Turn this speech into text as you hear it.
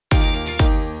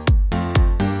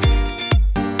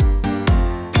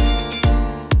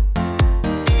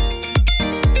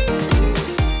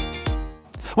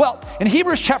In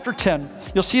Hebrews chapter 10,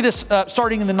 you'll see this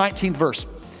starting in the 19th verse.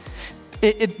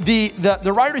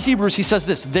 The writer of Hebrews, he says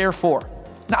this, therefore.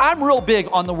 Now, I'm real big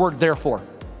on the word therefore.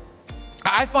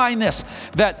 I find this,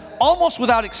 that almost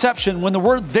without exception, when the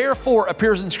word therefore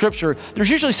appears in Scripture, there's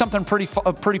usually something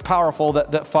pretty powerful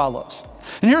that follows.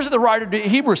 And here's what the writer of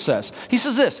Hebrews says. He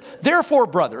says this, therefore,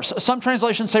 brothers. Some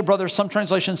translations say brothers, some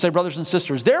translations say brothers and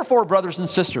sisters. Therefore, brothers and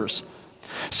sisters,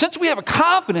 since we have a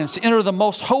confidence to enter the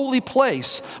most holy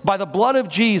place by the blood of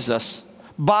Jesus,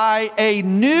 by a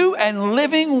new and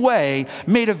living way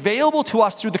made available to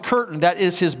us through the curtain that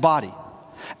is his body.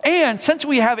 And since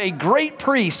we have a great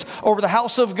priest over the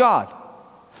house of God.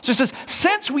 So it says,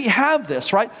 since we have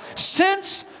this, right?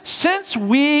 Since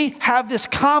we have this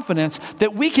confidence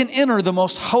that we can enter the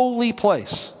most holy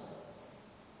place.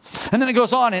 And then it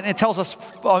goes on and it tells us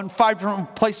on 5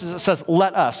 different places, it says,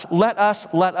 let us.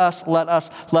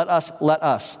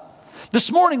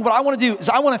 This morning, what I want to do is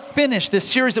I want to finish this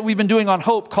series that we've been doing on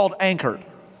hope called Anchored.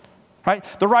 Right?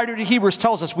 The writer to Hebrews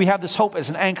tells us we have this hope as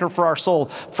an anchor for our soul,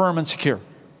 firm and secure.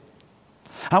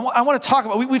 I want to talk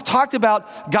about, we've talked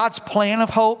about God's plan of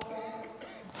hope.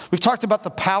 We've talked about the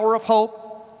power of hope.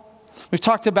 We've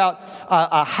talked about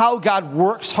how God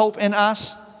works hope in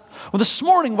us. Well, this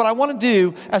morning, what I want to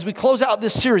do as we close out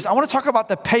this series, I want to talk about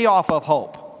the payoff of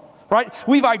hope. Right?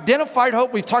 We've identified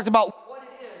hope. We've talked about what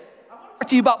it is. I want to talk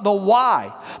to you about the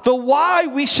why. The why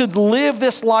we should live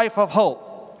this life of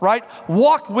hope. Right?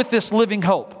 Walk with this living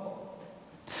hope.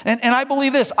 And I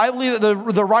believe this. I believe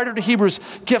that the writer to Hebrews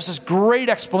gives us great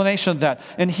explanation of that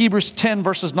in Hebrews 10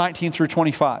 verses 19 through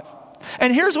 25.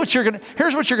 And here's what you're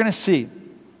gonna see.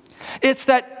 It's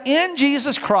that in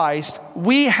Jesus Christ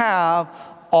we have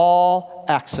all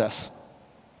access.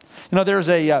 You know, there's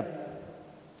an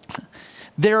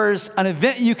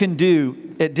event you can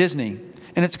do at Disney,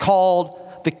 and it's called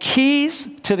the Keys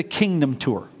to the Kingdom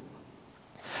Tour.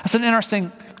 That's an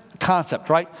interesting concept,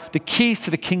 right? The Keys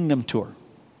to the Kingdom Tour.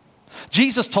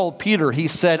 Jesus told Peter, he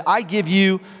said, I give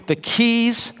you the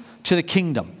keys to the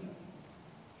kingdom.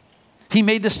 He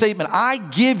made this statement, I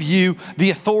give you the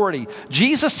authority.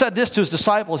 Jesus said this to his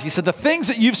disciples. He said, the things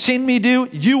that you've seen me do,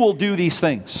 you will do these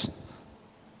things.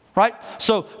 Right?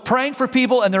 So praying for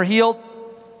people and they're healed,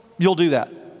 you'll do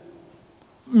that.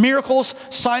 Miracles,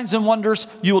 signs and wonders,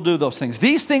 you will do those things.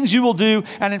 These things you will do,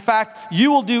 and in fact,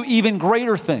 you will do even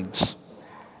greater things.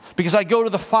 Because I go to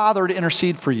the Father to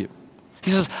intercede for you. He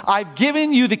says, I've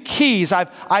given you the keys.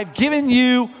 I've given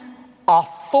you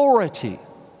authority.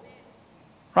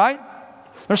 Right?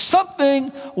 There's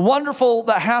something wonderful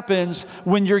that happens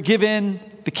when you're given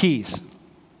the keys.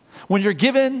 When you're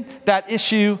given that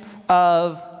issue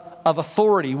of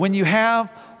authority. When you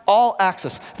have all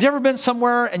access. Have you ever been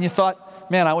somewhere and you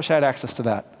thought, man, I wish I had access to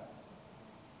that?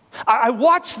 I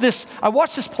watched this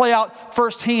play out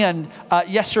firsthand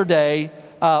yesterday.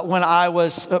 When I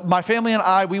was, my family and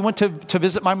I, we went to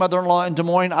visit my mother-in-law in Des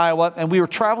Moines, Iowa, and we were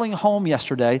traveling home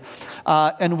yesterday,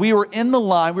 and we were in the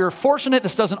line. We were fortunate,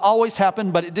 this doesn't always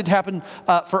happen, but it did happen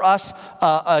for us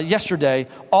yesterday.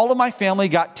 All of my family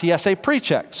got TSA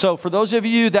pre-check. So for those of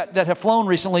you that have flown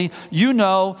recently, you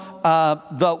know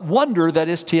the wonder that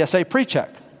is TSA pre-check,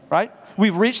 right?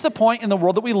 We've reached the point in the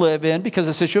world that we live in, because of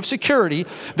this issue of security,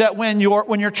 that when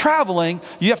you're traveling,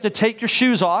 you have to take your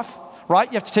shoes off. Right?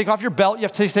 You have to take off your belt. You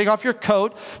have to take off your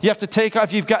coat. You have to take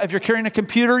off, if you're carrying a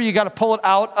computer, you got to pull it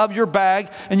out of your bag,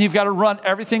 and you've got to run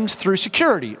everything through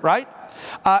security, right?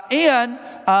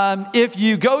 If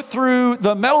you go through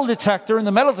the metal detector and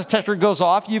the metal detector goes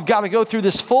off, you've got to go through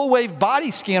this full wave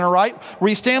body scanner, right? Where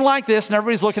you stand like this and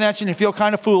everybody's looking at you and you feel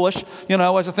kind of foolish, you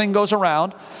know, as the thing goes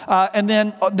around. And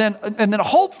then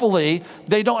hopefully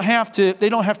they don't have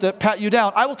to pat you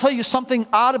down. I will tell you something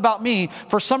odd about me.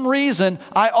 For some reason,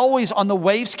 I always, on the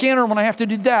wave scanner, when I have to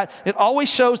do that, it always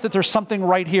shows that there's something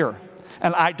right here.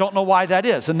 And I don't know why that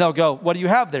is. And they'll go, what do you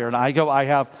have there? And I go, I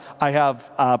have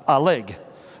a leg.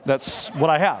 That's what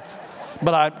I have.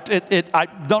 But I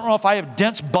don't know if I have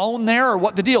dense bone there or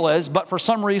what the deal is, but for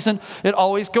some reason, it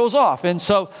always goes off. And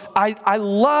so I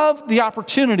love the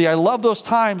opportunity. I love those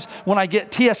times when I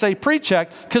get TSA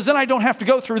pre-check, because then I don't have to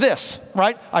go through this,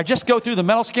 right? I just go through the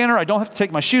metal scanner. I don't have to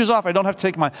take my shoes off. I don't have to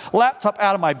take my laptop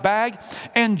out of my bag.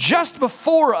 And just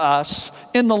before us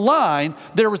in the line,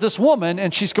 there was this woman,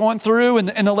 and she's going through,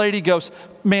 and the lady goes,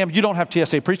 ma'am, you don't have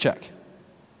TSA pre-check.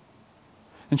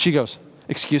 And she goes,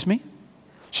 excuse me?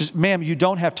 She says, ma'am, you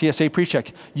don't have TSA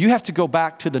pre-check. You have to go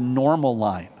back to the normal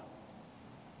line.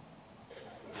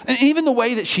 And even the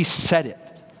way that she said it,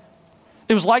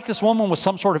 it was like this woman was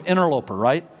some sort of interloper,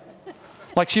 right?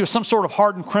 Like she was some sort of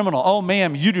hardened criminal. Oh,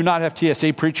 ma'am, you do not have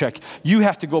TSA pre-check. You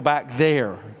have to go back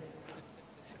there.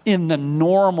 in the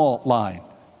normal line.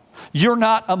 You're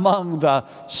not among the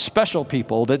special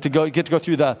people that get to go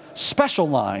through the special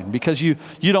line because you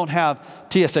don't have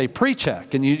TSA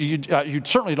pre-check and you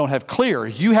certainly don't have clear.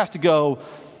 You have to go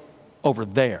over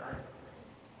there.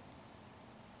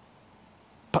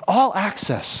 But all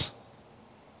access,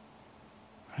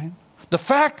 right? The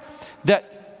fact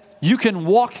that you can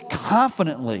walk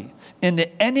confidently into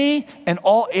any and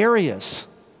all areas.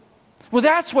 Well,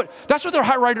 that's what the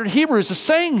writer of Hebrews is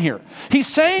saying here. He's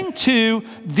saying to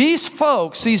these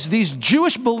folks, these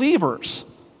Jewish believers,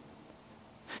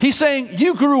 he's saying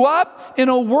you grew up in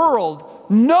a world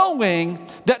knowing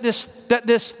that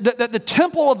the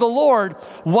temple of the Lord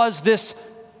was this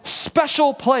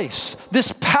special place,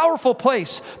 this powerful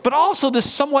place, but also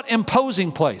this somewhat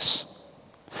imposing place.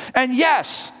 And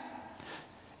yes,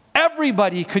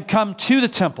 everybody could come to the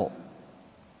temple.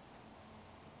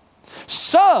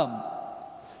 Some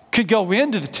could go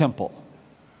into the temple,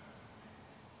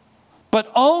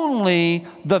 but only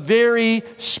the very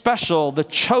special, the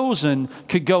chosen,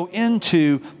 could go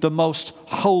into the most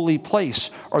holy place,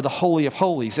 or the Holy of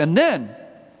Holies, and then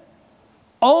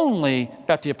only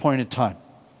at the appointed time.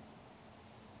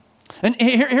 And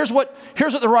here's what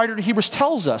the writer of Hebrews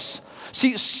tells us.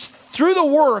 See, through the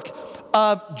work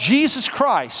of Jesus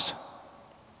Christ,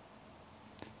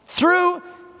 through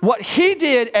what He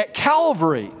did at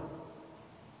Calvary,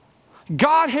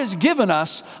 God has given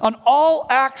us an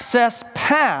all-access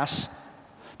pass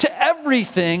to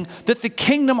everything that the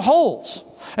kingdom holds.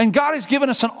 And God has given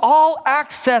us an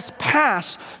all-access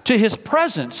pass to His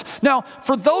presence. Now,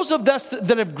 for those of us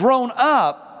that have grown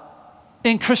up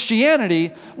in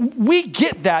Christianity, we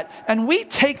get that and we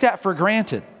take that for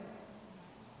granted.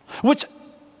 Which,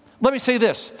 let me say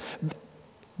this,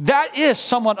 that is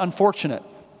somewhat unfortunate.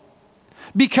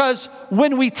 Because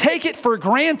when we take it for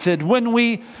granted, when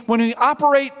we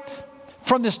operate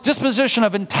from this disposition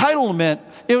of entitlement,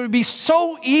 it would be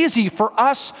so easy for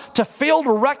us to fail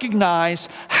to recognize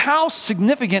how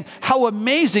significant, how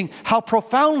amazing, how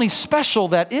profoundly special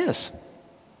that is.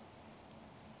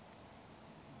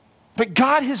 But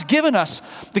God has given us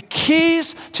the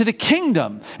keys to the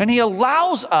kingdom, and He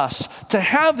allows us to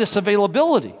have this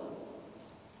availability.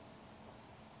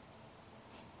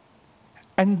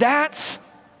 And that's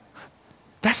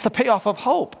the payoff of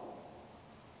hope.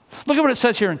 Look at what it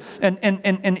says here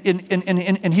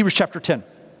in Hebrews chapter 10.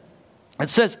 It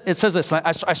says this, and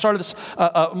I started this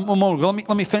a moment ago.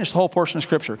 Let me finish the whole portion of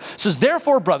Scripture. It says,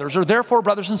 therefore, brothers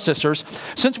and sisters,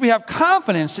 since we have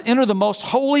confidence to enter the most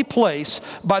holy place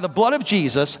by the blood of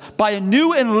Jesus, by a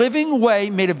new and living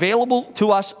way made available to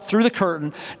us through the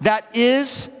curtain, that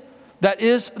is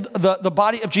the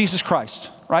body of Jesus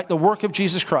Christ, right? The work of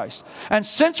Jesus Christ. And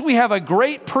since we have a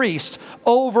great priest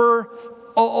over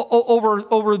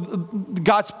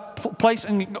God's place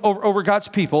and over God's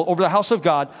people, over the house of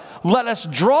God, let us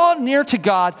draw near to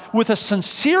God with a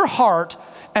sincere heart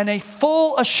and a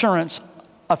full assurance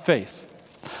of faith.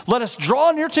 Let us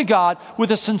draw near to God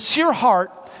with a sincere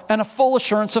heart and a full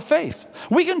assurance of faith.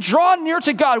 We can draw near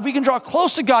to God. We can draw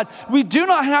close to God. We do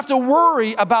not have to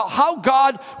worry about how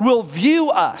God will view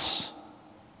us.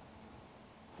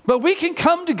 But we can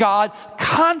come to God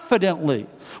confidently.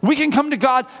 We can come to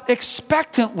God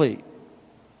expectantly.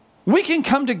 We can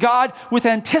come to God with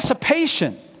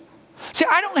anticipation. See,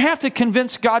 I don't have to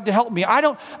convince God to help me. I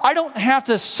don't have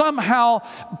to somehow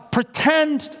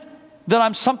pretend that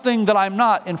I'm something that I'm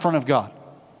not in front of God.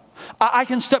 I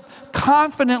can step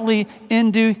confidently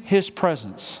into His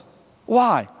presence.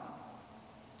 Why?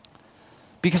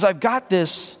 Because I've got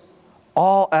this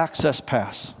all-access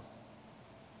pass.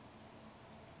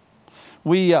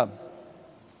 We,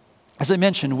 as I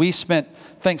mentioned, we spent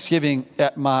Thanksgiving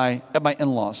at my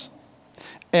in-laws,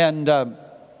 and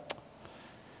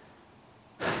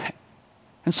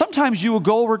sometimes you will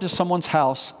go over to someone's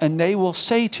house and they will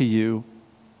say to you,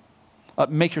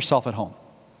 "Make yourself at home."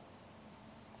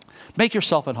 Make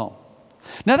yourself at home.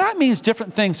 Now that means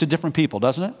different things to different people,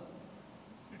 doesn't it?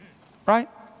 Right?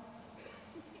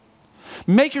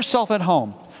 Make yourself at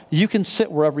home. You can sit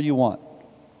wherever you want.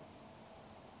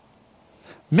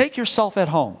 Make yourself at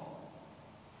home.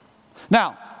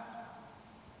 Now,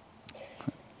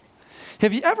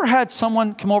 have you ever had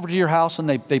someone come over to your house and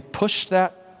they push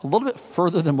that a little bit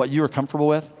further than what you were comfortable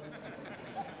with?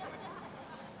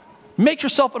 Make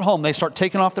yourself at home. They start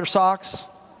taking off their socks.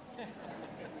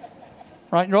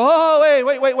 Right? You go, oh,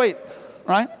 wait.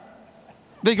 Right?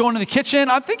 They go into the kitchen.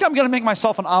 I think I'm going to make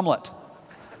myself an omelet.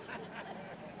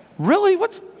 Really?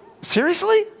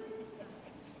 Seriously?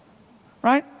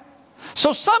 Right?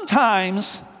 So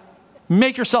sometimes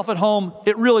make yourself at home,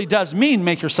 it really does mean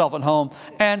make yourself at home,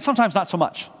 and sometimes not so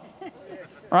much.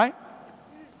 right?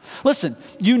 Listen,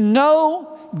 you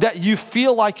know that you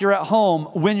feel like you're at home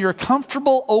when you're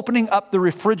comfortable opening up the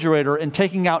refrigerator and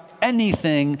taking out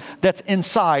anything that's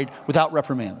inside without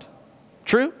reprimand.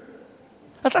 True?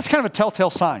 That's kind of a telltale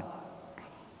sign.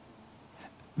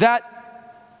 That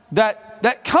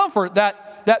comfort,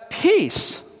 that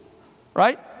peace,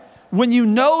 right? When you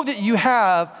know that you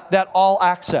have that all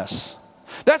access.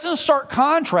 That's in stark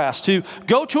contrast to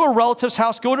go to a relative's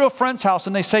house, go to a friend's house,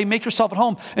 and they say, make yourself at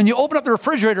home. And you open up the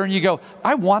refrigerator and you go,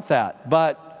 I want that,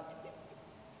 but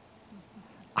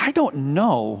I don't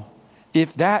know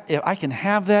if I can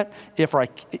have that,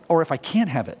 or if I can't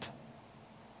have it.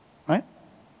 Right?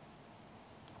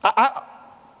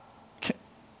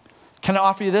 Can I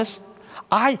offer you this?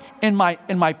 In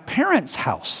my parents'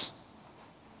 house,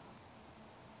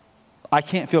 I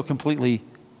can't feel completely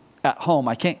at home.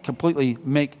 I can't completely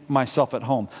make myself at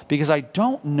home because I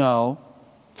don't know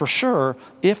for sure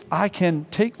if I can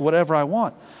take whatever I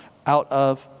want out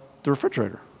of the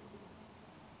refrigerator.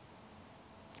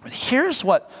 But here's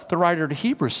what the writer to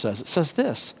Hebrews says. It says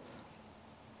this,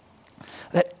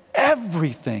 that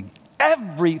everything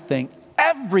in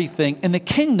the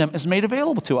kingdom is made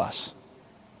available to us.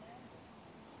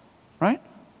 Right?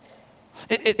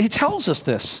 He tells us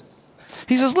this.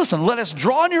 He says, listen, let us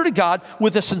draw near to God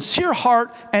with a sincere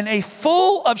heart and a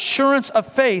full assurance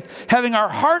of faith, having our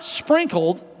hearts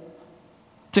sprinkled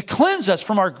to cleanse us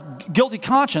from our guilty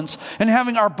conscience and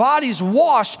having our bodies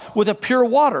washed with a pure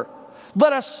water.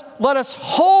 Let us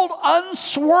hold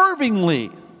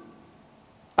unswervingly.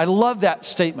 I love that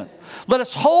statement. Let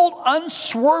us hold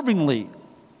unswervingly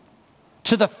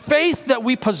to the faith that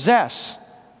we possess,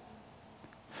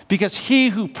 because he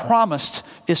who promised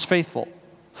is faithful.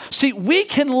 See, we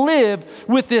can live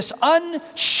with this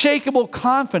unshakable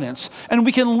confidence, and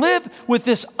we can live with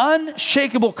this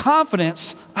unshakable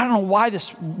confidence. I don't know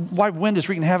why wind is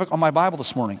wreaking havoc on my Bible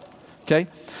this morning. Okay?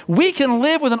 We can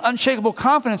live with an unshakable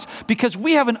confidence because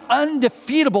we have an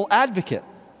undefeatable advocate.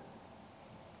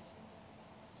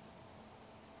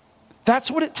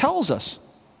 That's what it tells us.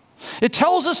 It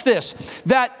tells us this,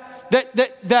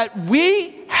 that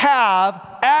we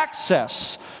have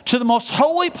access to the most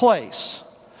holy place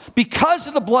because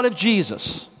of the blood of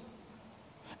Jesus.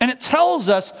 And it tells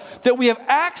us that we have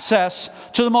access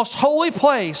to the most holy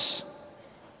place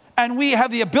and we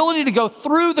have the ability to go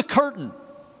through the curtain.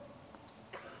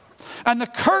 And the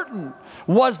curtain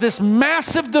was this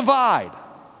massive divide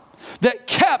that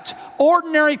kept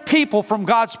ordinary people from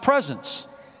God's presence.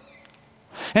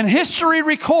 And history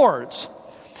records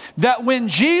that when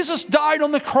Jesus died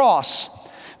on the cross,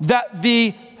 that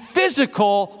the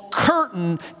physical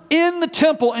curtain in the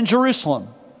temple in Jerusalem,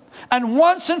 and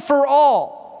once and for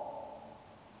all,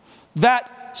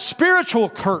 that spiritual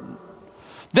curtain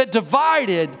that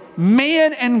divided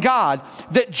man and God,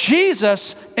 that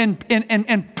Jesus, in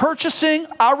purchasing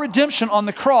our redemption on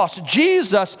the cross,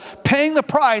 Jesus paying the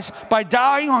price by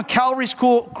dying on Calvary's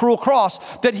cruel cross,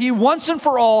 that he once and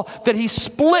for all, that he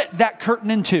split that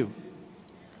curtain in two.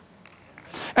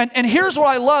 And here's what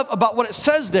I love about what it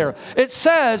says there. It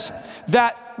says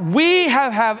that we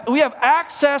have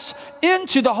access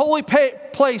into the holy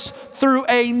place through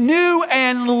a new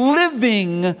and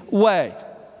living way.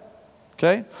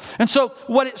 Okay? And so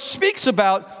what it speaks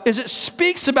about is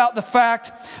the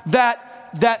fact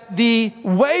that the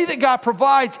way that God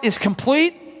provides is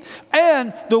complete,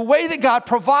 and the way that God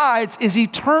provides is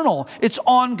eternal. It's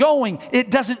ongoing.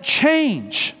 It doesn't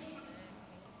change.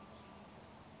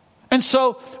 And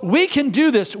so we can do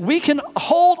this. We can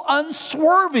hold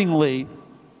unswervingly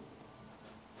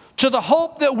to the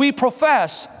hope that we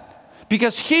profess,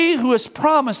 because he who has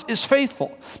promised is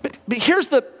faithful. But here's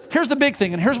the big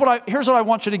thing, and here's what I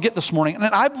want you to get this morning, and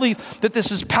I believe that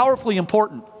this is powerfully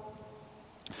important.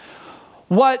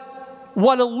 What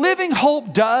a living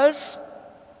hope does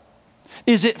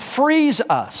is it frees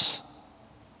us.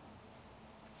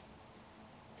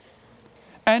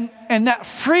 And that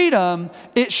freedom,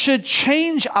 it should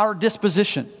change our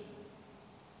disposition.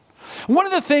 One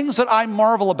of the things that I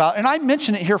marvel about, and I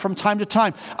mention it here from time to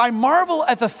time, I marvel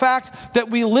at the fact that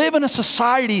we live in a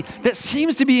society that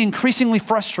seems to be increasingly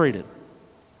frustrated.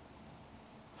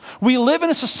 We live in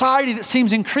a society that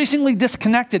seems increasingly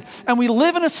disconnected, and we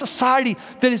live in a society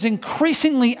that is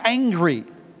increasingly angry.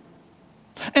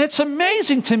 And it's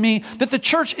amazing to me that the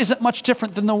church isn't much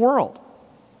different than the world,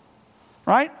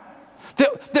 right?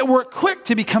 That we're quick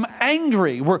to become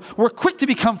angry. We're quick to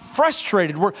become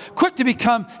frustrated. We're quick to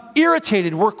become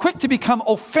irritated. We're quick to become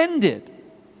offended.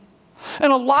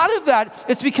 And a lot of that,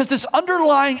 it's because this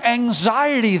underlying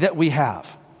anxiety that we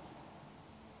have.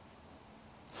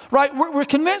 right? We're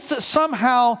convinced that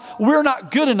somehow we're not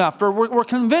good enough, or we're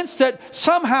convinced that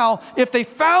somehow if they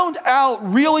found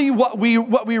out really what we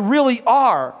really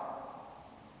are,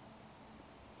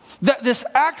 that this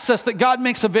access that God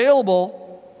makes available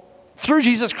through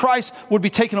Jesus Christ would be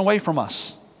taken away from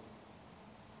us.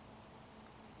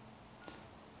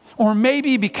 Or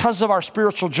maybe because of our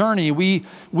spiritual journey, we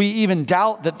even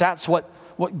doubt that that's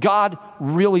what God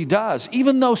really does,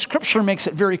 even though Scripture makes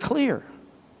it very clear.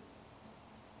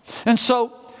 And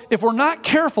so, if we're not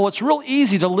careful, it's real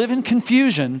easy to live in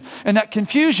confusion, and that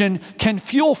confusion can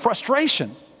fuel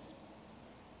frustration.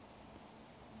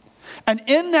 And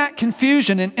in that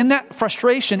confusion, and in that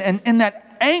frustration, and in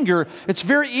that anger, it's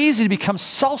very easy to become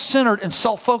self-centered and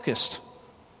self-focused.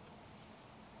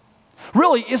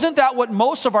 Really, isn't that what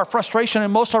most of our frustration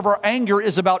and most of our anger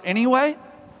is about anyway?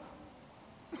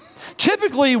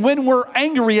 Typically, when we're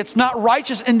angry, it's not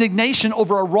righteous indignation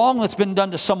over a wrong that's been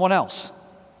done to someone else.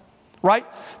 Right?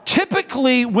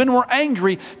 Typically, when we're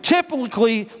angry,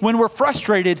 typically when we're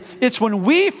frustrated, it's when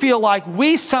we feel like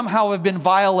we somehow have been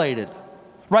violated.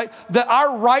 Right? That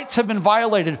our rights have been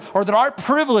violated, or that our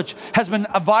privilege has been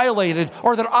violated,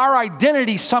 or that our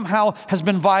identity somehow has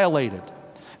been violated.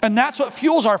 And that's what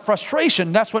fuels our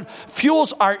frustration. That's what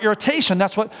fuels our irritation.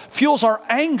 That's what fuels our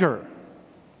anger.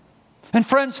 And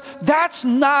friends, that's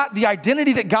not the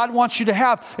identity that God wants you to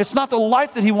have. It's not the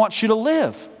life that He wants you to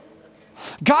live.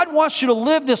 God wants you to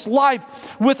live this life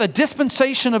with a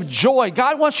dispensation of joy.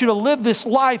 God wants you to live this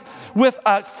life with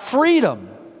a freedom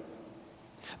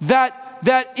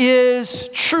that is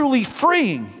truly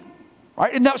freeing.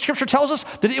 Right? And that Scripture tells us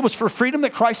that it was for freedom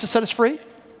that Christ has set us free.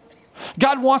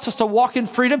 God wants us to walk in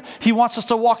freedom. He wants us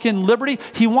to walk in liberty.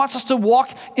 He wants us to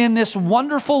walk in this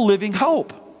wonderful living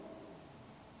hope.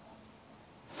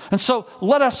 And so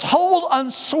let us hold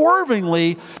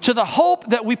unswervingly to the hope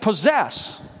that we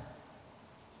possess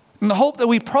and the hope that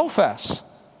we profess.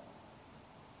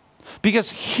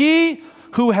 Because He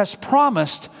who has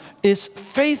promised is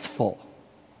faithful.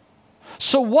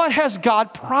 So what has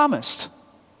God promised?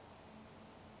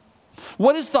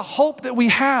 What is the hope that we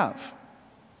have?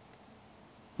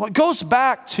 Well, it goes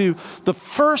back to the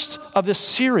first of this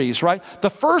series, right? The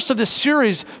first of this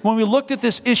series, when we looked at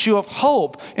this issue of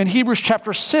hope in Hebrews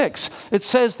chapter 6, it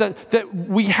says that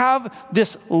we have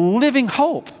this living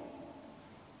hope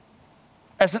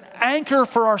as an anchor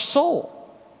for our soul.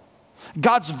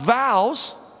 God's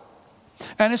vows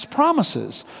and His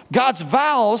promises. God's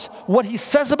vows, what He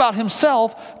says about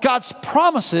Himself. God's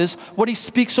promises, what He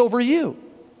speaks over you.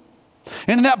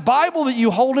 And in that Bible that you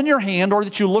hold in your hand or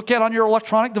that you look at on your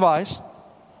electronic device,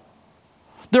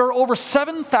 there are over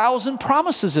 7,000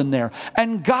 promises in there.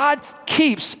 And God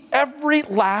keeps every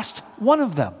last one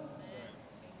of them.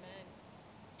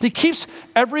 He keeps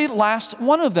every last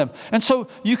one of them. And so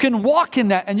you can walk in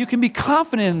that and you can be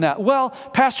confident in that. Well,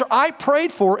 Pastor, I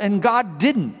prayed for it and God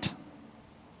didn't.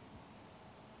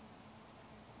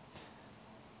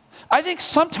 I think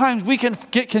sometimes we can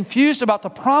get confused about the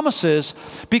promises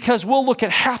because we'll look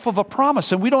at half of a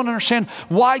promise and we don't understand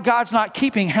why God's not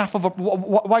keeping half of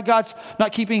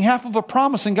a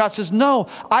promise. And God says, no,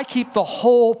 I keep the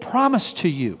whole promise to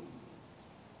you.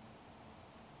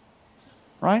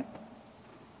 Right?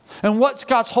 And what's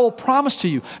God's whole promise to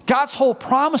you? God's whole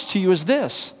promise to you is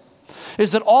this,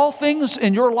 is that all things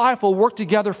in your life will work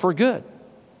together for good.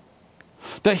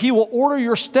 That He will order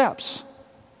your steps.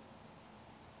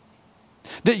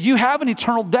 That you have an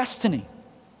eternal destiny.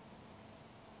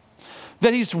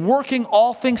 That He's working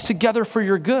all things together for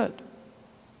your good.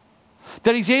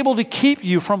 That He's able to keep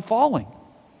you from falling.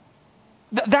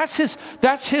 That's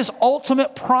His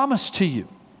ultimate promise to you.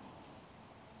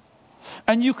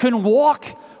 And you can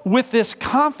walk with this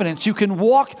confidence. You can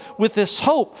walk with this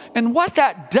hope. And what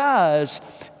that does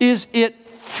is it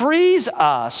frees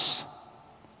us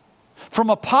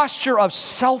from a posture of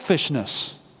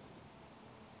selfishness.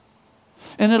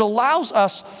 And it allows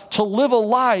us to live a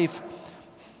life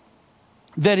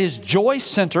that is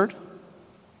joy-centered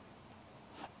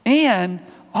and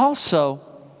also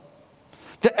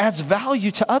that adds value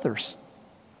to others.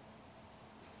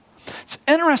 It's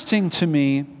interesting to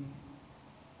me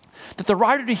that the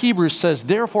writer to Hebrews says,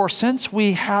 therefore, since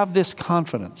we have this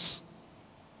confidence,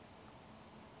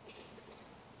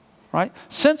 right?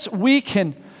 Since we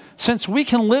can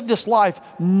live this life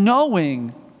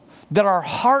knowing that our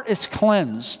heart is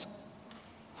cleansed,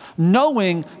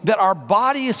 knowing that our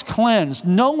body is cleansed,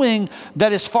 knowing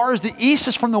that as far as the east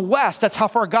is from the west, that's how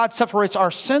far God separates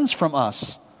our sins from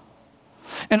us.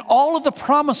 And all of the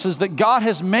promises that God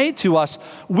has made to us,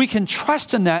 we can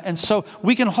trust in that. And so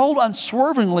we can hold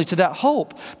unswervingly to that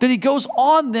hope. Then he goes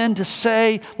on then to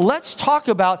say, let's talk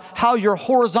about how your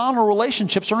horizontal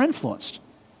relationships are influenced.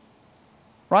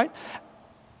 Right?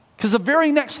 Because the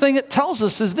very next thing it tells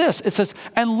us is this. It says,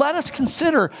 and let us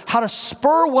consider how to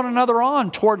spur one another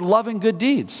on toward love and good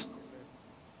deeds.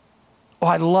 Oh,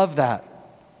 I love that.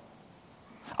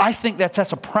 I think that's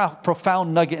a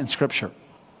profound nugget in Scripture.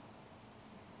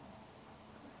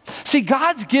 See,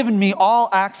 God's given me all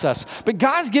access, but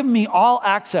God's given me all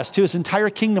access to his entire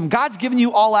kingdom. God's given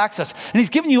you all access, and he's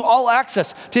given you all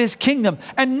access to his kingdom,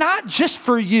 and not just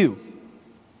for you,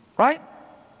 right?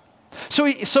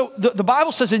 So the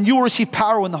Bible says, and you will receive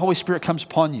power when the Holy Spirit comes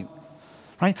upon you,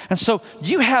 right? And so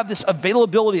you have this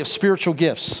availability of spiritual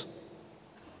gifts.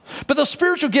 But those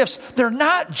spiritual gifts, they're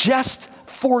not just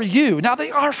for you. Now,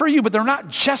 they are for you, but they're not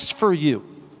just for you.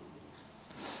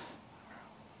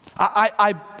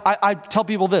 I tell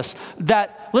people this,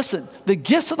 that, listen, the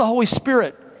gifts of the Holy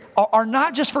Spirit are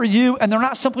not just for you, and they're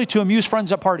not simply to amuse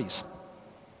friends at parties.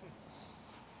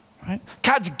 Right?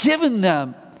 God's given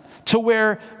them to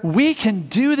where we can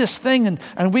do this thing,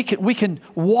 and we can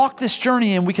walk this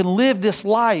journey, and we can live this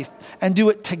life and do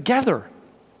it together.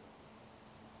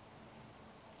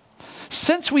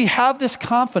 Since we have this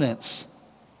confidence,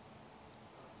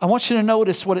 I want you to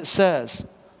notice what it says.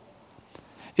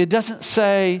 It doesn't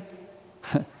say,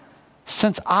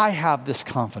 since I have this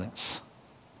confidence,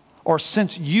 or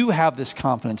since you have this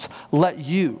confidence, let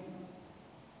you.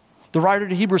 The writer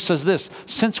to Hebrews says this,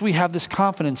 since we have this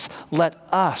confidence, let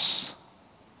us.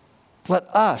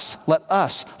 Let us, let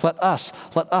us, let us,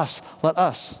 let us, let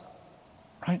us.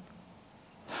 Right?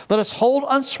 Let us hold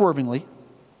unswervingly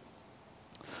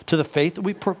to the faith that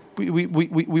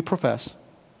we profess.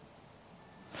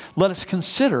 Let us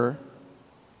consider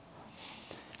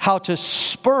how to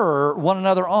spur one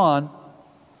another on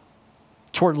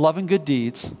toward love and good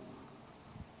deeds.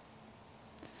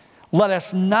 Let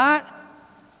us not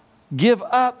give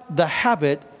up the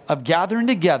habit of gathering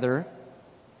together,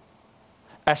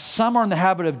 as some are in the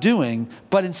habit of doing,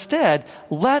 but instead,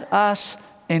 let us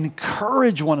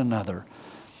encourage one another,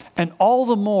 and all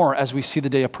the more as we see the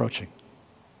day approaching.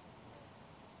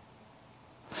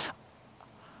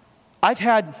 I've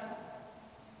had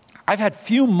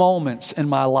few moments in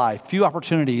my life, few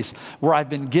opportunities where I've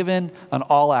been given an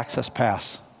all-access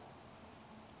pass.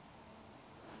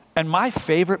 And my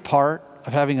favorite part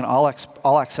of having an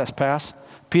all-access pass,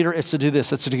 Peter, is to do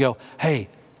this. It's to go, hey,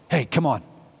 come on.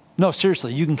 No,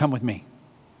 seriously, you can come with me.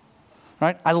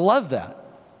 Right? I love that.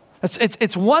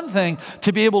 It's one thing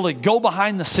to be able to go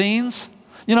behind the scenes.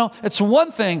 You know, it's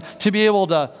one thing to be able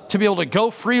to go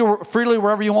freely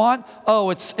wherever you want. Oh,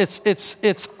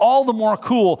 it's all the more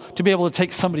cool to be able to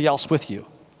take somebody else with you,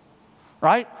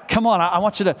 right? Come on, I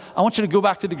want you to go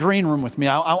back to the green room with me.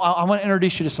 I want to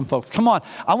introduce you to some folks. Come on,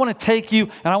 I want to take you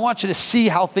and I want you to see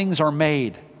how things are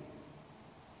made.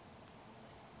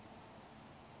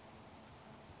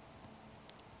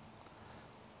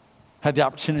 Had the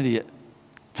opportunity.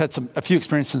 I've had a few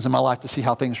experiences in my life to see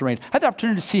how things were made. I had the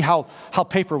opportunity to see how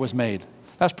paper was made.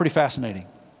 That's pretty fascinating.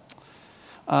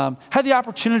 Had the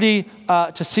opportunity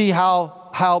to see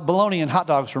how bologna and hot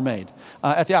dogs were made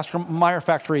at the Oscar Mayer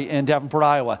factory in Davenport,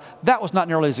 Iowa. That was not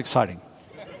nearly as exciting.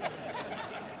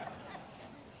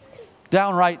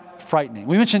 Downright frightening.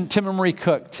 We mentioned Tim and Marie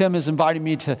Cook. Tim is inviting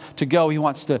me to go. He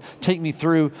wants to take me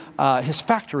through his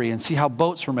factory and see how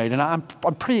boats were made. And I'm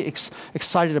pretty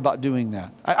excited about doing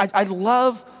that. I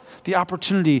love the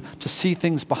opportunity to see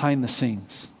things behind the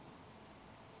scenes.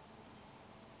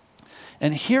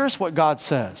 And here's what God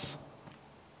says.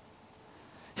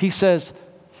 He says,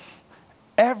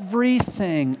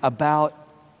 everything about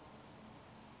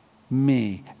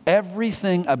me,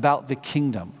 everything about the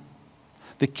kingdom,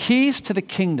 the keys to the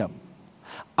kingdom,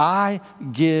 I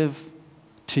give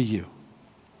to you.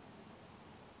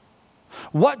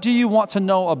 What do you want to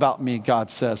know about me, God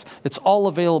says? It's all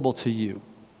available to you.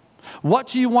 What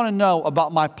do you want to know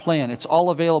about my plan? It's all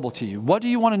available to you. What do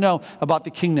you want to know about the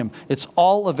kingdom? It's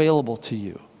all available to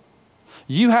you.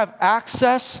 You have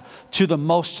access to the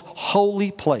most holy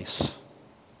place.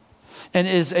 And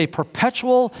it is a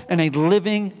perpetual and a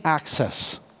living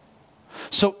access.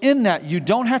 So in that, you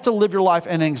don't have to live your life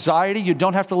in anxiety. You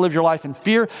don't have to live your life in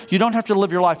fear. You don't have to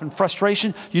live your life in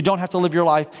frustration. You don't have to live your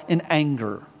life in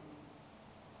anger.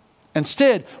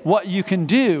 Instead, what you can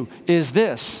do is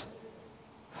this,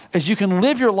 is you can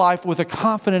live your life with a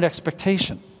confident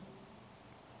expectation.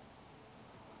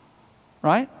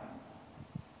 Right?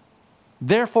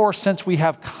 Therefore, since we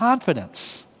have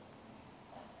confidence,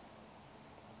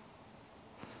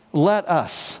 let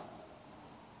us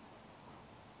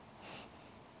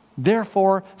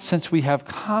Therefore, since we have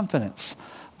confidence,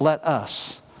 let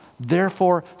us.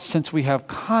 Therefore, since we have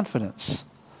confidence,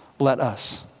 let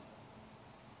us.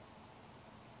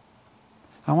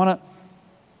 I want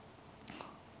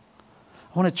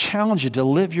to challenge you to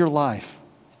live your life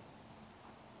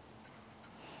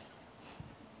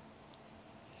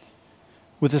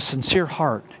with a sincere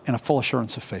heart and a full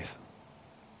assurance of faith.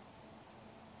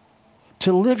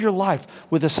 To live your life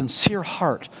with a sincere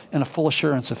heart and a full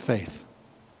assurance of faith.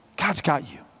 God's got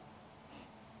you.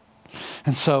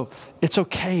 And so it's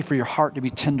okay for your heart to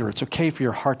be tender. It's okay for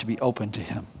your heart to be open to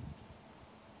Him.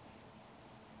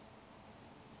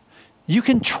 You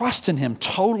can trust in Him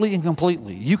totally and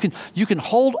completely. You can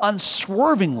hold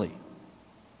unswervingly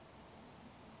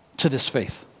to this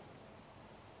faith.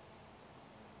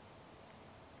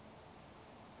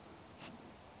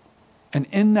 And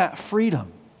in that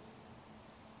freedom,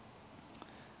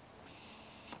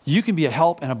 you can be a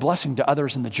help and a blessing to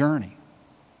others in the journey.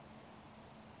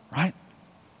 Right?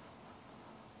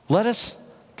 Let us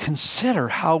consider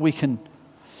how we can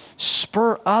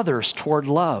spur others toward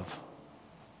love.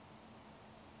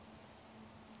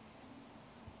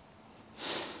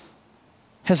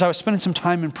 As I was spending some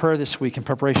time in prayer this week in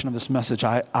preparation of this message,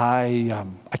 I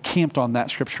camped on that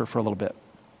scripture for a little bit.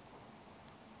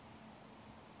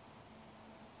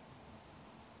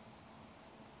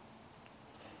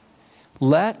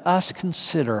 Let us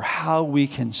consider how we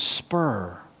can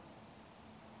spur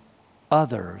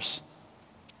others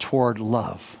toward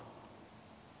love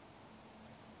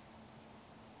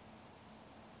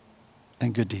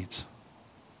and good deeds.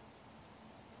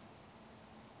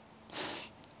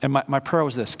 And my prayer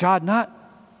was this: God, not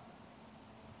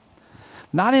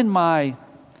in my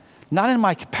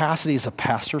capacity as a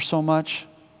pastor so much.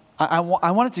 I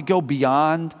want it to go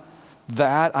beyond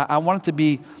that. I want it to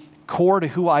be core to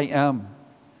who I am.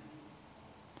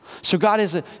 So God,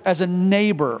 as a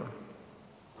neighbor,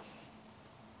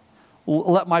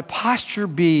 let my posture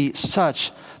be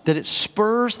such that it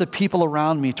spurs the people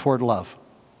around me toward love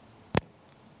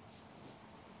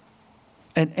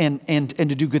and to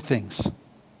do good things.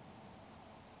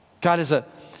 God, as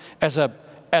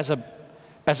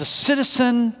a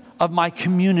citizen of my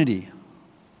community,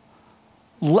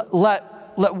 let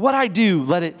what I do,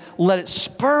 let it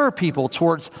spur people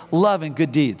towards love and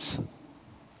good deeds.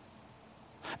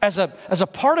 As a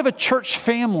part of a church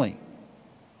family,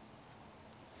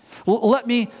 let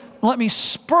me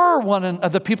spur one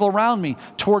of the people around me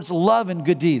towards love and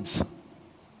good deeds.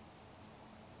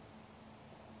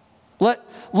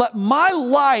 Let my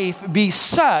life be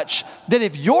such that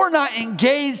if you're not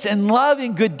engaged in love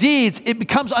and good deeds, it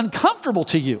becomes uncomfortable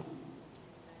to you.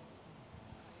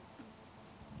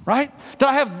 Right? That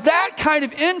I have that kind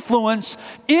of influence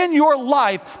in your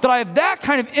life, that I have that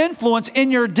kind of influence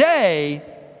in your day,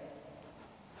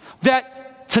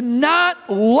 that to not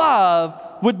love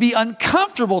would be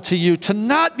uncomfortable to you, to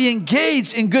not be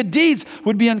engaged in good deeds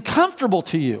would be uncomfortable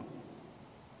to you.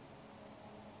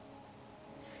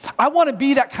 I want to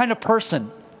be that kind of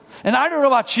person. And I don't know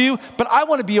about you, but I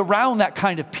want to be around that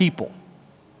kind of people.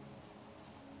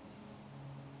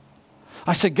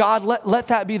 I said, God, let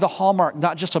that be the hallmark,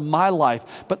 not just of my life,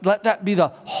 but let that be the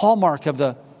hallmark of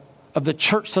the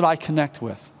church that I connect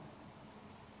with.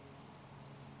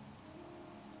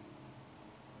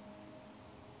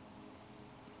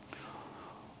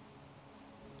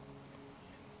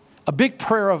 A big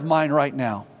prayer of mine right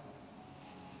now,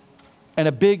 and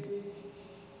a big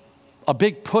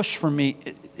push for me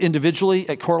individually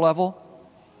at core level,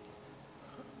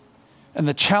 and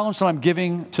the challenge that I'm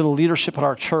giving to the leadership at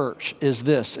our church is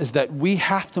this, is that we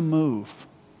have to move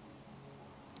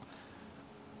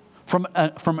from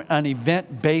an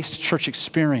event-based church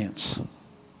experience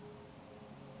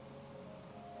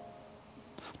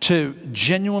to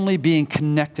genuinely being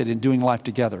connected and doing life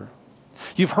together.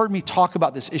 You've heard me talk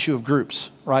about this issue of groups,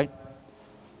 right?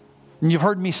 And you've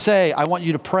heard me say, I want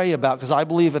you to pray about, because I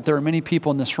believe that there are many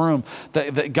people in this room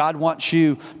that God wants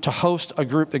you to host a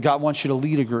group, that God wants you to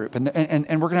lead a group. And we're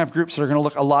going to have groups that are going to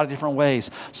look a lot of different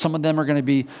ways. Some of them are going to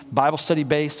be Bible study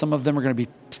based. Some of them are going to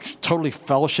be totally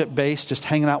fellowship based, just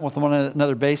hanging out with one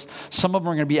another based. Some of them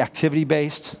are going to be activity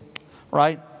based,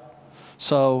 right?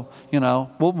 So,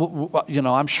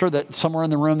 I'm sure that somewhere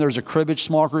in the room there's a cribbage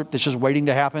small group that's just waiting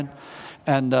to happen.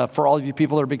 And for all of you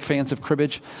people that are big fans of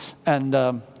cribbage,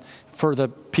 and for the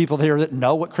people here that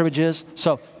know what cribbage is.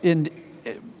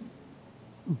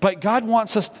 But God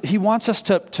wants us, He wants us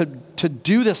to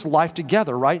do this life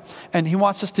together, right? And He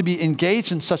wants us to be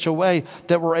engaged in such a way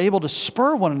that we're able to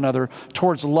spur one another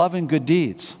towards love and good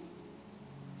deeds.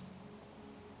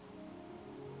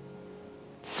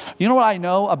 You know what I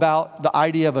know about the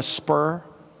idea of a spur?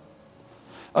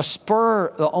 A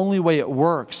spur, the only way it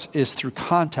works is through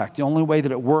contact. The only way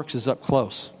that it works is up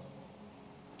close.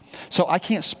 So I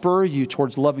can't spur you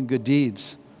towards love and good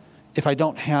deeds if I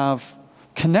don't have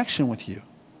connection with you.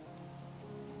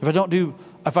 If I don't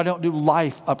do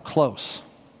life up close.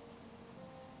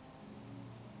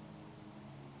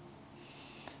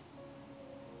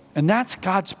 And that's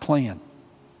God's plan.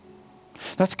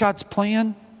 That's God's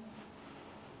plan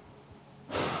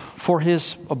for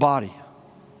his body.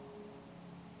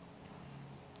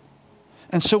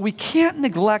 And so we can't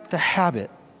neglect the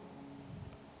habit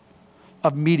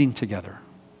of meeting together.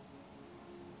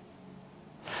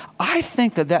 I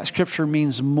think that scripture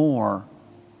means more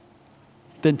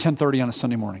than 10:30 on a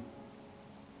Sunday morning.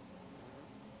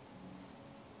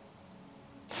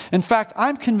 In fact,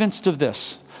 I'm convinced of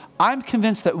this. I'm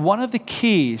convinced that one of the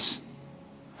keys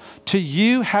to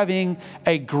you having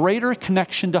a greater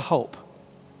connection to hope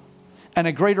and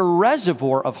a greater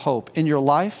reservoir of hope in your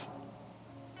life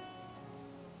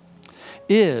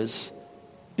is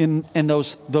in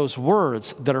those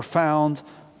words that are found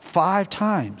 5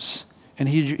 times in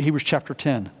Hebrews chapter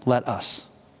 10, let us.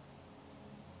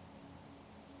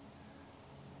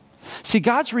 See,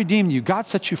 God's redeemed you. God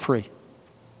set you free.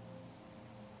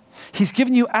 He's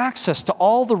given you access to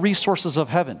all the resources of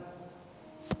heaven.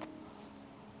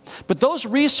 But those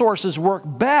resources work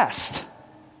best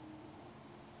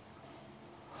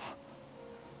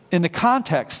in the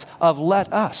context of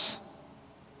let us.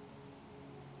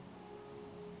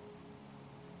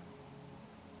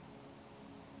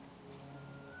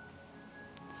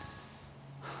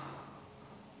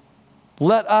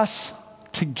 Let us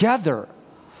together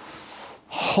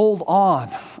hold on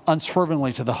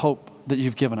unswervingly to the hope that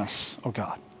you've given us, oh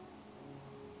God.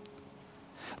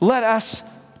 Let us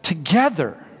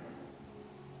together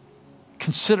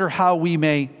consider how we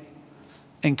may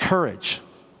encourage,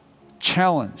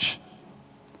 challenge,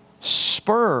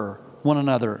 spur one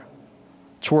another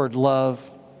toward love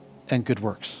and good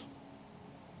works.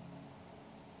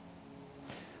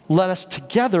 Let us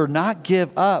together not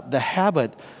give up the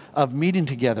habit of meeting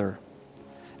together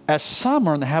as some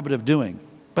are in the habit of doing,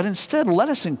 but instead let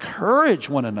us encourage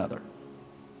one another.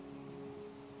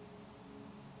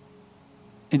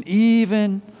 And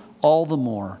even all the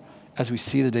more as we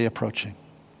see the day approaching.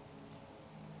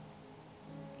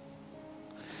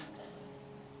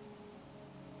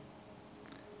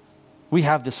 We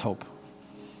have this hope.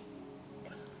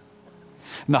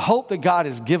 And the hope that God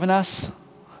has given us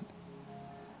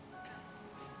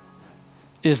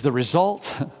is the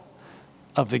result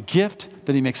of the gift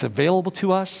that he makes available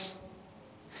to us.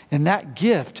 And that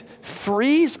gift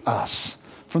frees us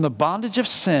from the bondage of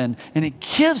sin, and it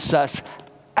gives us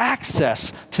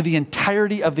access to the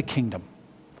entirety of the kingdom.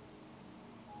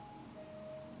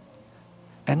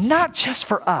 And not just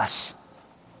for us,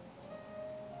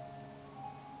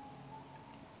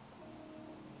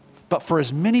 but for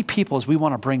as many people as we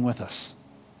want to bring with us.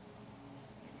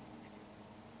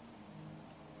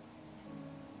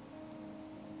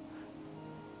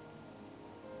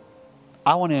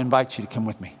 I want to invite you to come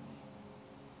with me.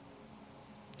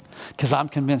 Because I'm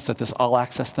convinced that this all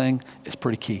access thing is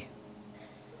pretty key.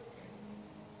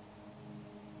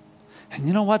 And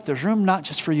you know what? There's room not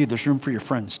just for you, there's room for your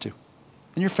friends too.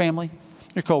 And your family,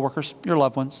 your coworkers, your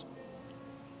loved ones.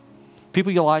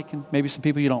 People you like and maybe some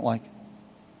people you don't like.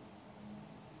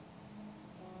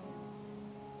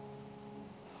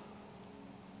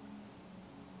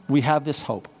 We have this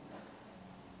hope.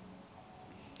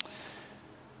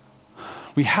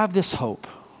 We have this hope.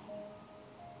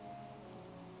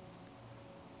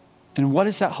 And what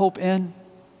is that hope in?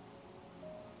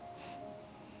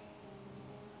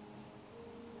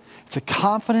 It's a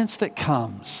confidence that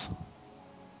comes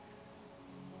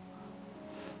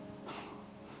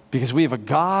because we have a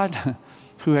God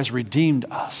who has redeemed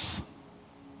us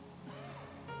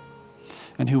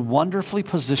and who wonderfully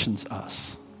positions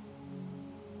us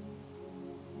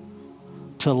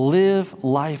to live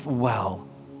life well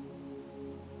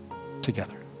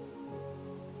together.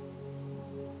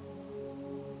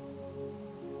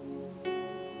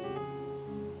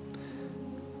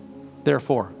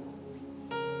 Therefore,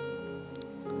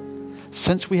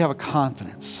 since we have a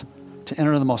confidence to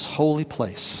enter the most holy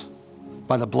place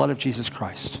by the blood of Jesus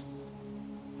Christ,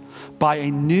 by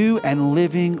a new and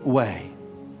living way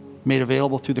made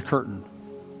available through the curtain,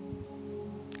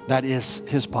 that is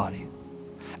his body.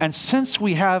 And since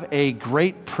we have a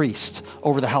great priest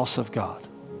over the house of God,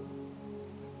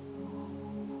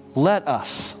 let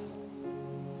us,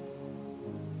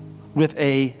 with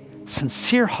a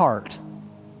sincere heart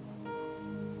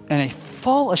and a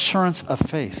full assurance of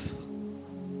faith,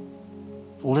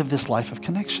 live this life of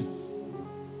connection.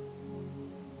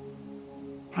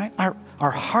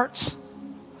 Our hearts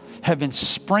have been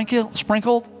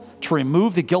sprinkled to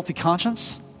remove the guilty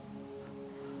conscience.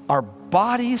 Our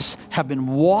bodies have been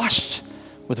washed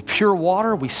with pure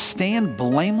water. We stand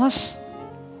blameless,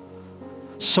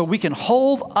 so we can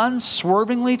hold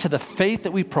unswervingly to the faith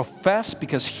that we profess,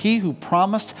 because he who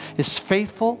promised is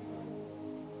faithful.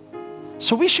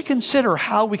 So we should consider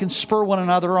how we can spur one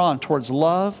another on towards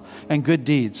love and good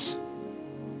deeds.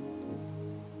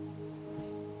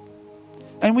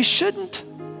 And we shouldn't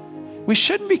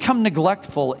become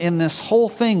neglectful in this whole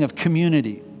thing of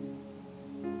community.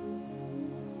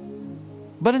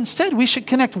 But instead, we should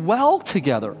connect well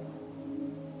together.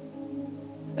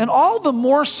 And all the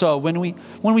more so when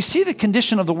we see the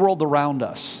condition of the world around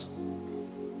us.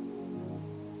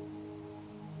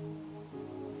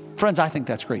 Friends, I think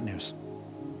that's great news.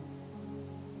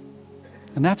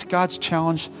 And that's God's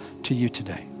challenge to you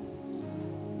today.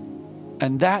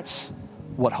 And that's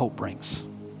what hope brings.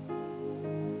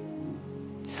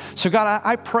 So God,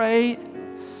 I pray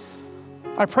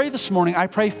this morning, I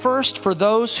pray first for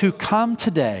those who come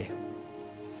today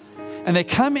and they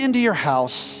come into your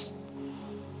house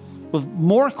with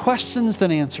more questions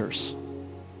than answers,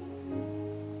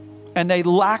 and they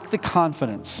lack the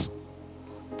confidence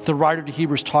the writer to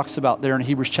Hebrews talks about there in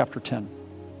Hebrews chapter 10.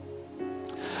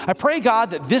 I pray,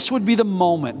 God, that this would be the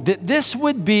moment, that this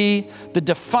would be the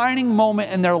defining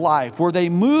moment in their life where they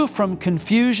move from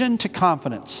confusion to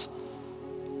confidence,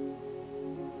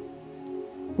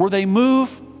 where they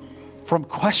move from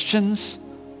questions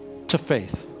to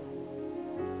faith.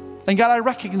 And God, I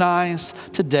recognize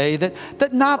today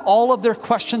that not all of their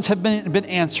questions have been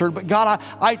answered, but God,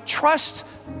 I trust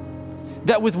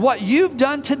that with what you've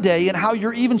done today and how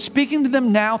you're even speaking to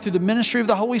them now through the ministry of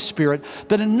the Holy Spirit,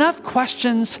 that enough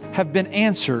questions have been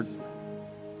answered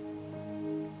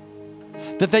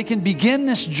that they can begin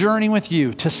this journey with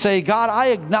you to say, God, I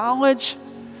acknowledge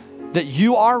that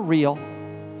you are real.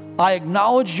 I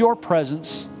acknowledge your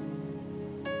presence.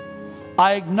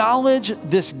 I acknowledge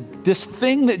this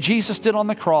thing that Jesus did on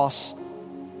the cross,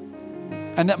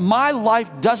 and that my life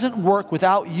doesn't work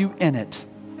without you in it.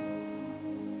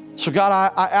 So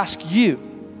God, I ask you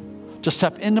to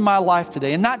step into my life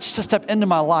today, and not just to step into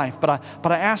my life, but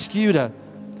I ask you to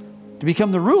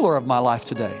become the ruler of my life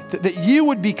today, that you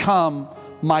would become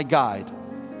my guide.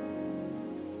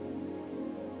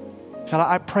 God,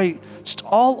 I pray just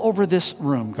all over this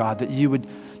room, God, that you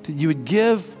would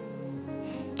give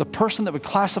the person that would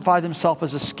classify themselves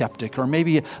as a skeptic or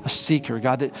maybe a seeker,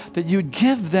 God, that you would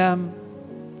give them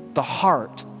the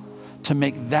heart to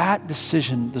make that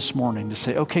decision this morning, to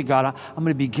say, okay, God, I'm going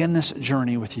to begin this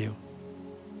journey with you.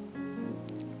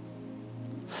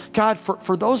 God,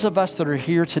 for those of us that are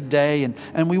here today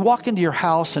and we walk into your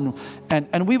house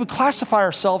and we would classify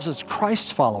ourselves as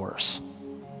Christ followers,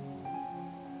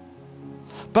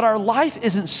 but our life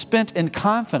isn't spent in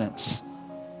confidence.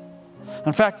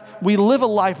 In fact, we live a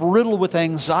life riddled with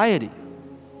anxiety.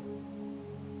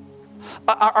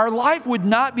 Our life would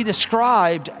not be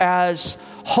described as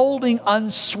holding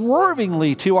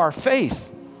unswervingly to our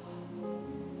faith.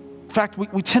 In fact,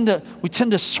 we tend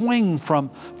to swing from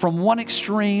one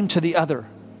extreme to the other.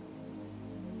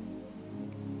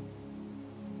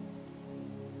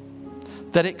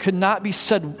 That it could not be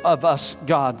said of us,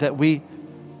 God, that we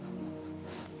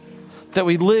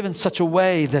live in such a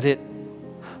way that it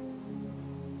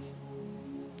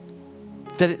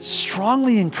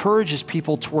strongly encourages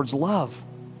people towards love.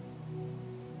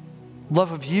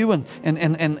 Love of you and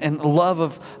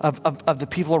love of the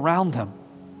people around them.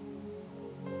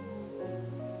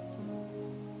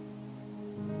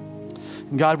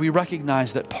 And God, we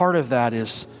recognize that part of that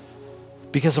is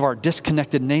because of our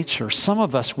disconnected nature. Some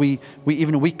of us, we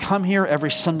come here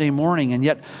every Sunday morning, and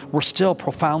yet we're still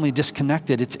profoundly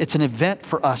disconnected. It's an event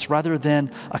for us rather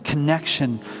than a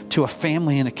connection to a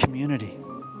family and a community.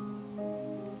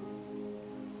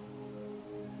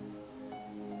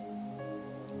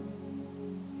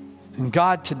 And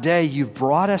God, today you've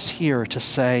brought us here to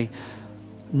say,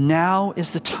 now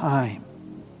is the time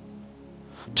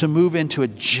to move into a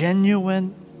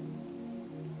genuine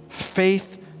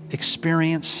faith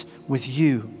experience with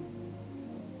you.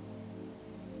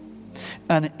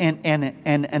 And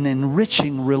an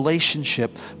enriching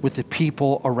relationship with the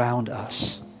people around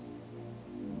us.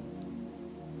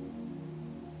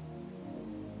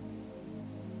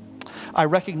 I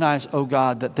recognize, oh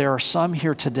God, that there are some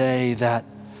here today that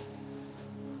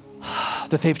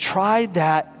they've tried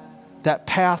that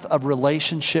path of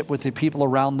relationship with the people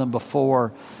around them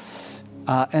before,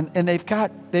 and they've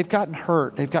gotten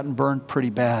hurt, they've gotten burned pretty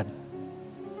bad.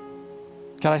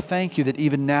 God, I thank you that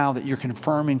even now that you're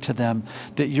confirming to them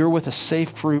that you're with a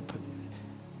safe group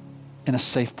in a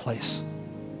safe place.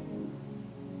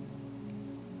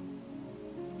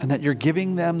 And that you're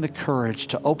giving them the courage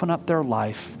to open up their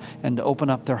life and to open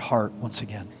up their heart once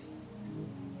again.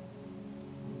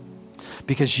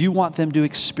 Because you want them to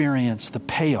experience the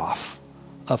payoff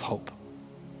of hope.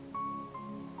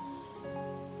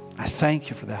 I thank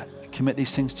you for that. I commit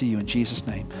these things to you in Jesus'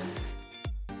 name.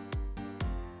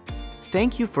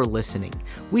 Thank you for listening.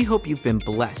 We hope you've been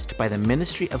blessed by the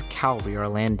ministry of Calvary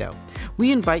Orlando.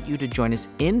 We invite you to join us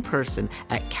in person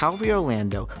at Calvary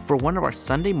Orlando for one of our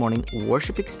Sunday morning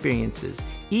worship experiences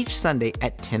each Sunday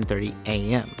at 10:30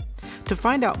 a.m. To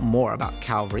find out more about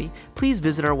Calvary, please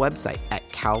visit our website at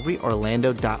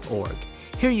calvaryorlando.org.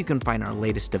 Here you can find our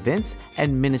latest events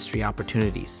and ministry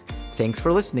opportunities. Thanks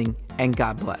for listening, and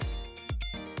God bless.